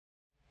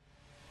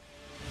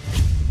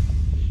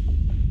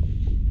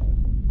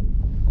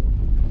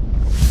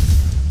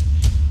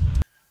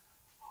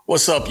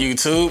What's up,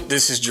 YouTube?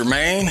 This is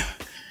Jermaine,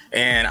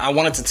 and I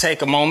wanted to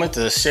take a moment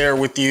to share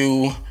with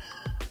you a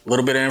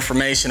little bit of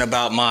information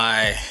about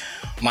my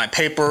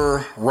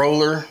paper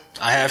roller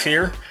I have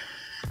here.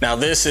 Now,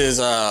 this is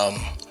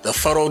the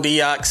Photo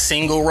d.i.y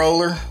single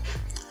roller.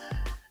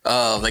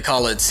 They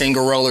call it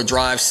single roller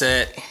drive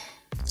set.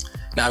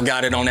 Now, I've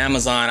got it on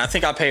Amazon. I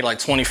think I paid like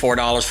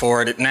 $24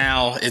 for it.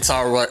 Now it's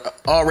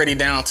already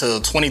down to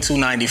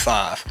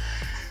 $22.95.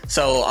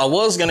 So I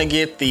was gonna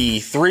get the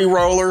 3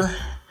 roller,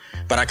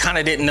 but I kind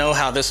of didn't know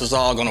how this was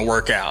all gonna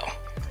work out.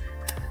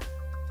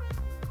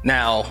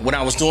 Now, when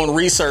I was doing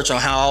research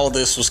on how all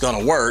this was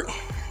gonna work,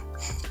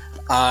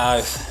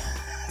 I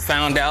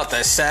found out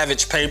that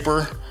Savage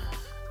Paper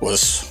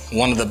was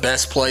one of the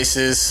best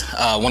places,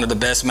 one of the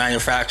best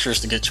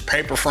manufacturers to get your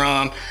paper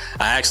from.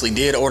 I actually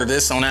did order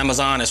this on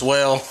Amazon as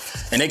well,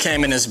 and it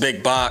came in this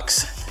big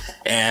box,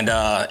 and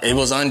it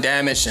was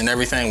undamaged and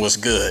everything was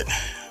good.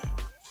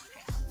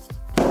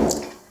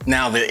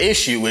 Now, the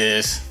issue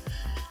is,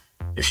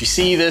 if you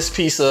see this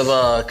piece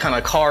of kind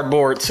of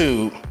cardboard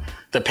tube,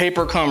 the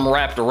paper comes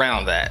wrapped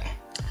around that.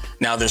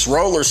 Now, this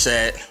roller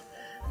set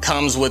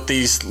comes with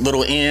these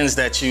little ends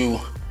that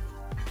you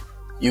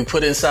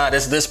put inside.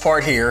 It's this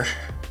part here.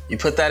 You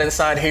put that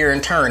inside here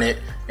and turn it,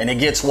 and it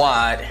gets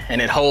wide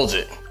and it holds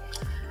it.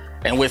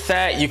 And with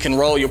that, you can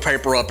roll your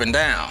paper up and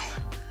down.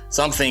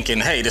 So I'm thinking,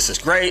 hey, this is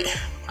great.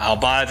 I'll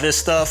buy this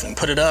stuff and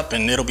put it up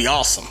and it'll be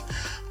awesome.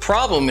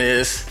 Problem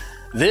is,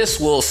 this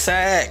will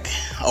sag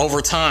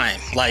over time,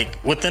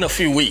 like within a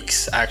few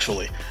weeks,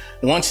 actually.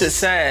 Once it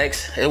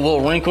sags, it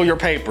will wrinkle your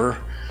paper.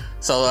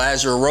 So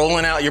as you're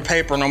rolling out your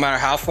paper, no matter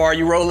how far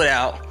you roll it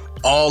out,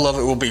 all of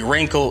it will be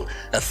wrinkled,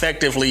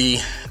 effectively,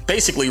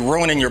 basically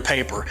ruining your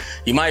paper.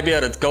 You might be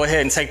able to go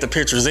ahead and take the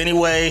pictures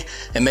anyway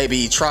and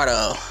maybe try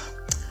to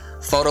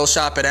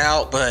Photoshop it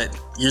out, but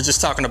you're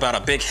just talking about a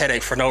big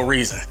headache for no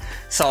reason.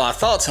 So I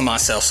thought to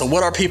myself, so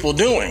what are people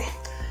doing?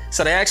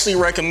 So they actually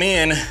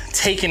recommend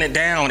taking it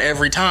down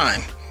every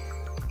time.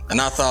 And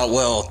I thought,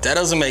 well, that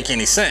doesn't make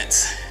any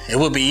sense. It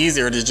would be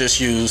easier to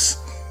just use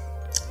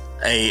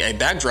a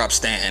backdrop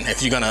stand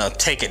if you're gonna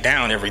take it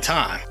down every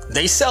time.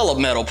 They sell a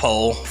metal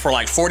pole for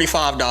like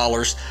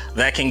 $45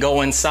 that can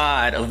go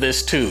inside of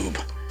this tube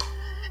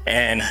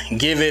and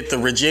give it the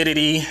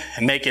rigidity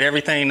and make it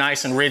everything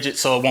nice and rigid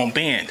so it won't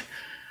bend.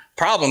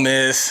 Problem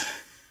is,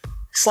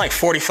 it's like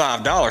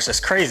 $45. That's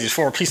crazy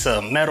for a piece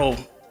of metal,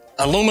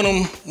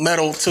 aluminum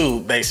metal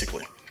tube,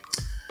 basically.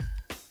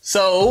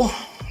 So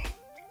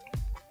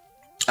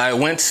I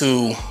went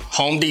to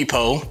Home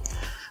Depot.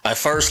 I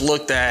first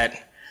looked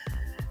at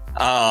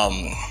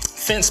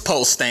fence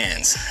post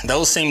stands.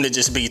 Those seemed to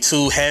just be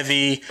too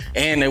heavy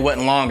and they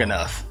wasn't long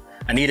enough.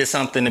 I needed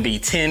something to be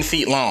 10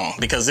 feet long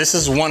because this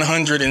is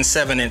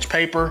 107-inch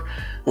paper,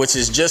 which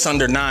is just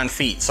under 9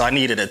 feet. So I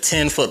needed a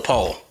 10-foot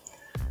pole.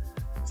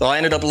 So I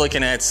ended up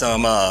looking at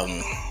some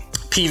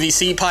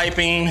PVC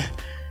piping.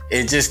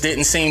 It just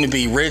didn't seem to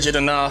be rigid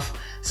enough.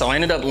 So I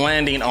ended up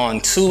landing on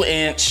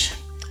 2-inch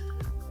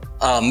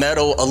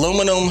metal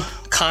aluminum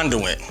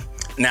conduit.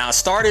 Now, I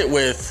started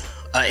with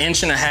 1.5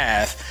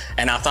 inches,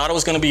 and I thought it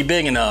was gonna be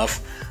big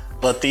enough,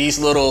 but these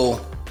little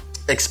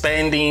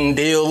expanding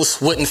deals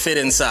wouldn't fit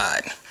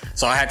inside.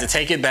 So I had to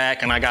take it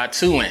back and I got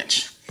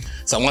 2-inch.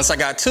 So once I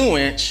got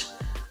 2-inch,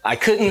 I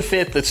couldn't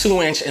fit the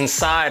 2-inch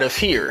inside of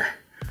here.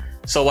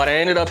 So what I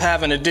ended up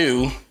having to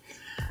do,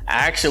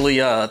 I actually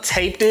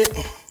taped it.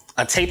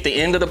 I taped the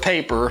end of the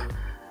paper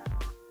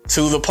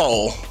to the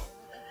pole,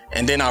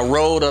 and then I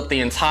rolled up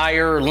the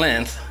entire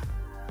length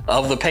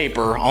of the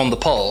paper on the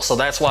pole. So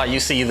that's why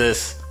you see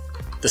this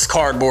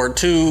cardboard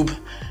tube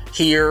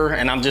here,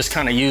 and I'm just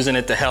kind of using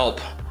it to help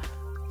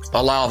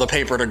allow the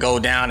paper to go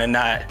down and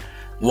not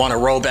want to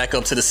roll back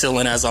up to the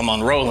ceiling as I'm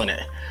unrolling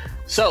it.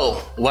 So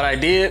what I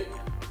did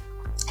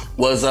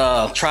was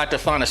tried to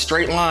find a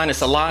straight line.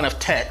 It's a line of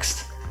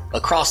text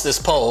across this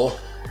pole,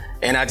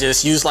 and I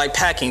just used like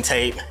packing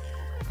tape,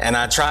 and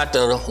I tried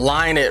to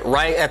line it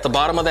right at the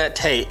bottom of that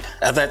tape,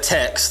 of that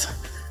text,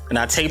 and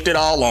I taped it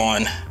all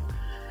on.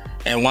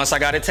 And once I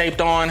got it taped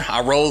on,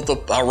 I rolled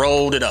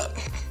it up.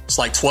 It's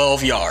like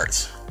 12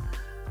 yards.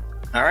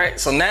 All right,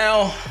 so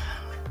now,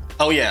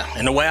 oh yeah,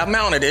 and the way I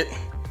mounted it,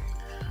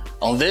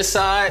 on this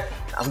side,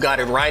 I've got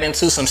it right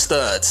into some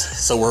studs.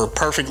 So we're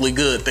perfectly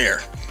good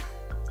there.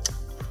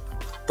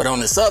 But on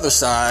this other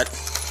side,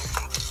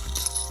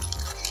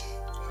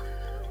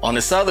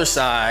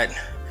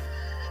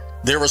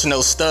 there was no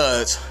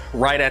studs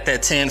right at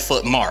that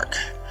 10-foot mark.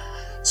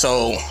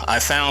 So I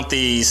found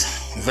these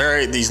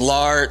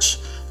large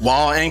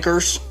wall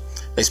anchors.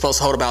 They're supposed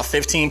to hold about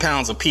 15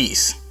 pounds a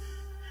piece.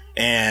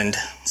 And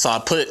so I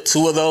put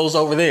 2 of those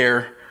over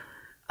there.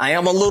 I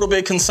am a little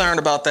bit concerned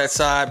about that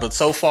side, but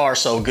so far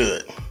so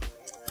good.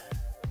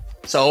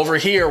 So over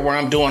here where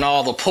I'm doing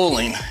all the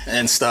pulling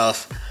and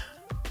stuff,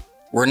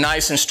 we're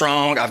nice and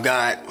strong. I've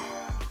got,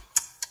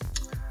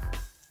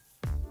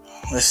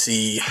 let's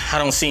see, I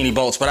don't see any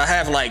bolts, but I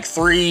have like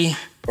 3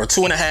 or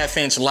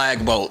 2.5-inch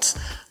lag bolts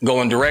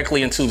going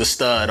directly into the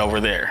stud over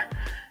there.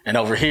 And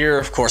over here,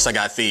 of course, I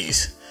got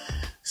these.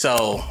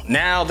 So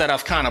now that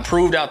I've kind of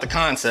proved out the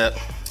concept,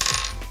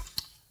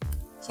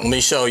 so let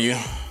me show you.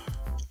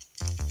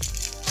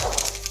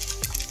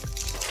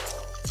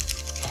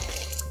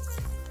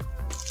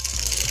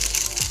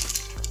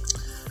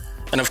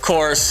 And of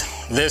course,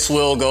 this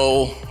will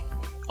go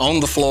on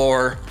the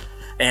floor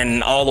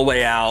and all the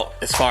way out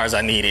as far as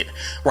I need it.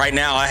 Right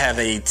now I have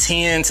a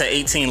 10 to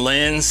 18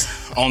 lens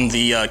on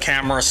the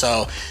camera,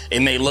 so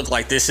it may look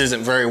like this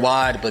isn't very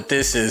wide, but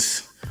this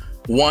is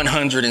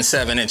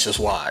 107 inches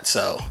wide.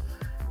 So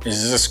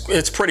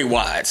it's pretty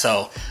wide.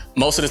 So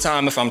most of the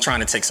time, if I'm trying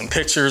to take some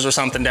pictures or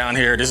something down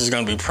here, this is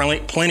gonna be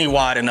plenty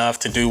wide enough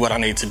to do what I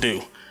need to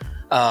do.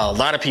 A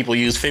lot of people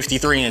use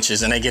 53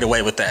 inches and they get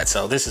away with that.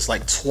 So this is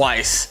like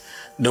twice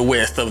the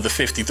width of the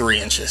 53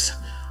 inches.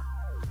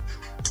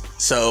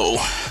 So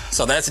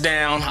that's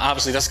down.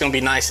 Obviously that's gonna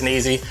be nice and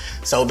easy.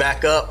 So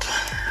back up.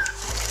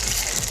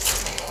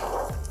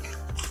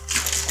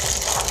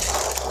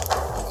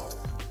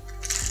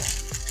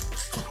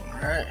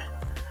 All right.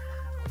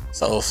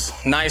 So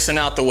nice and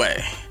out the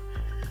way.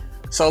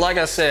 So like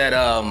I said,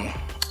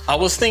 I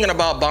was thinking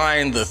about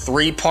buying the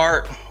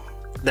 3-part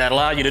that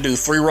allow you to do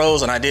 3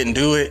 rows, and I didn't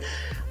do it,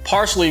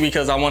 partially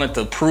because I wanted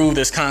to prove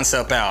this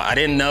concept out. I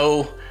didn't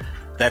know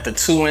that the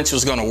 2-inch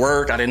was gonna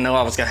work. I didn't know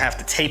I was gonna have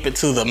to tape it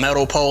to the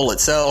metal pole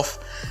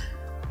itself.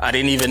 I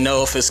didn't even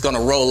know if it's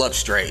gonna roll up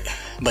straight.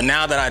 But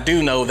now that I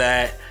do know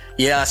that,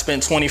 yeah, I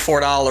spent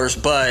 $24,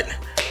 but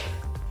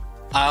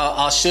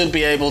I should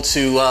be able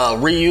to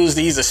reuse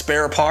these as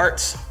spare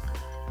parts.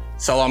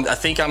 So I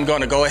think I'm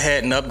gonna go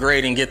ahead and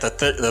upgrade and get the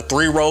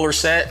 3-roller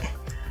set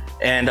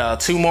and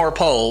 2 more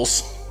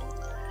poles.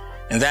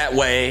 And that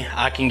way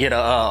I can get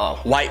a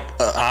white,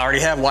 I already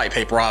have white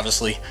paper,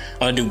 obviously. I'm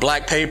gonna do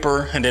black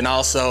paper, and then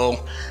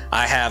also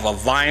I have a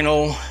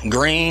vinyl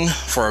green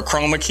for a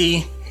chroma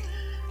key.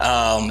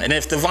 And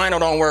if the vinyl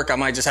don't work, I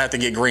might just have to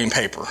get green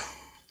paper.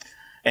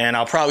 And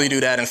I'll probably do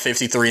that in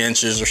 53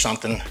 inches or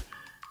something.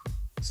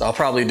 So I'll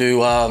probably do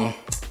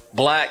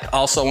black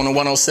also on a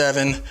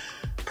 107,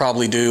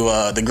 probably do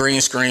the green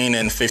screen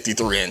in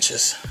 53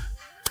 inches.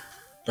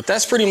 But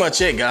that's pretty much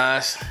it,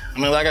 guys. I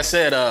mean, like I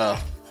said,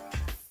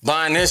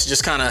 buying this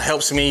just kind of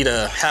helps me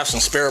to have some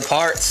spare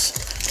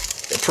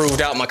parts. It proved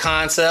out my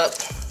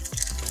concept.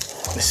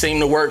 It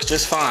seemed to work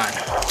just fine.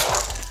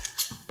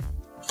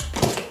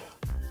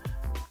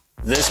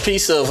 This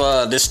piece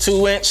of this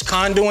 2-inch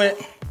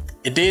conduit,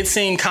 it did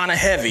seem kind of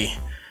heavy,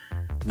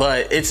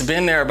 but it's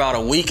been there about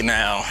a week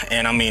now.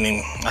 And I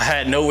mean, I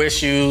had no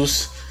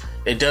issues.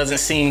 It doesn't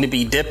seem to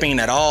be dipping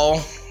at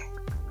all.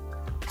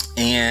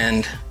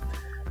 And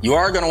you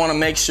are gonna wanna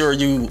make sure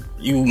you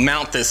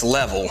mount this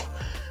level.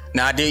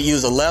 Now, I did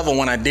use a level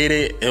when I did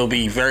it. It'll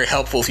be very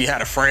helpful if you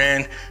had a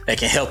friend that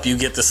can help you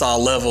get this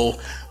all level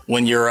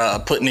when you're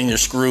putting in your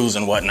screws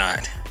and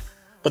whatnot.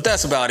 But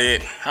that's about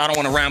it. I don't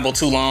want to ramble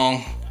too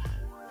long.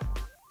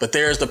 But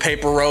there's the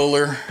paper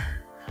roller.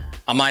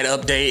 I might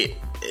update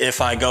if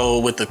I go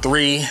with the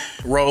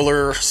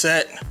 3-roller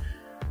set.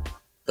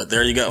 But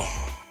there you go.